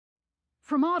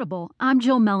From Audible, I'm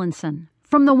Jill Mellinson.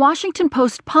 From the Washington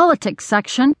Post Politics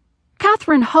section,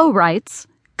 Catherine Ho writes,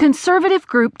 Conservative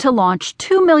group to launch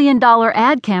 $2 million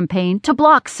ad campaign to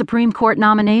block Supreme Court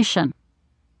nomination.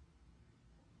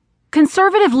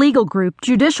 Conservative legal group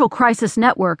Judicial Crisis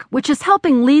Network, which is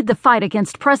helping lead the fight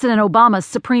against President Obama's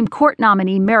Supreme Court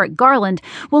nominee Merrick Garland,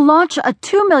 will launch a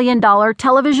 $2 million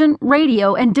television,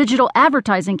 radio, and digital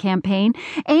advertising campaign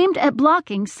aimed at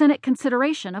blocking Senate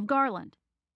consideration of Garland.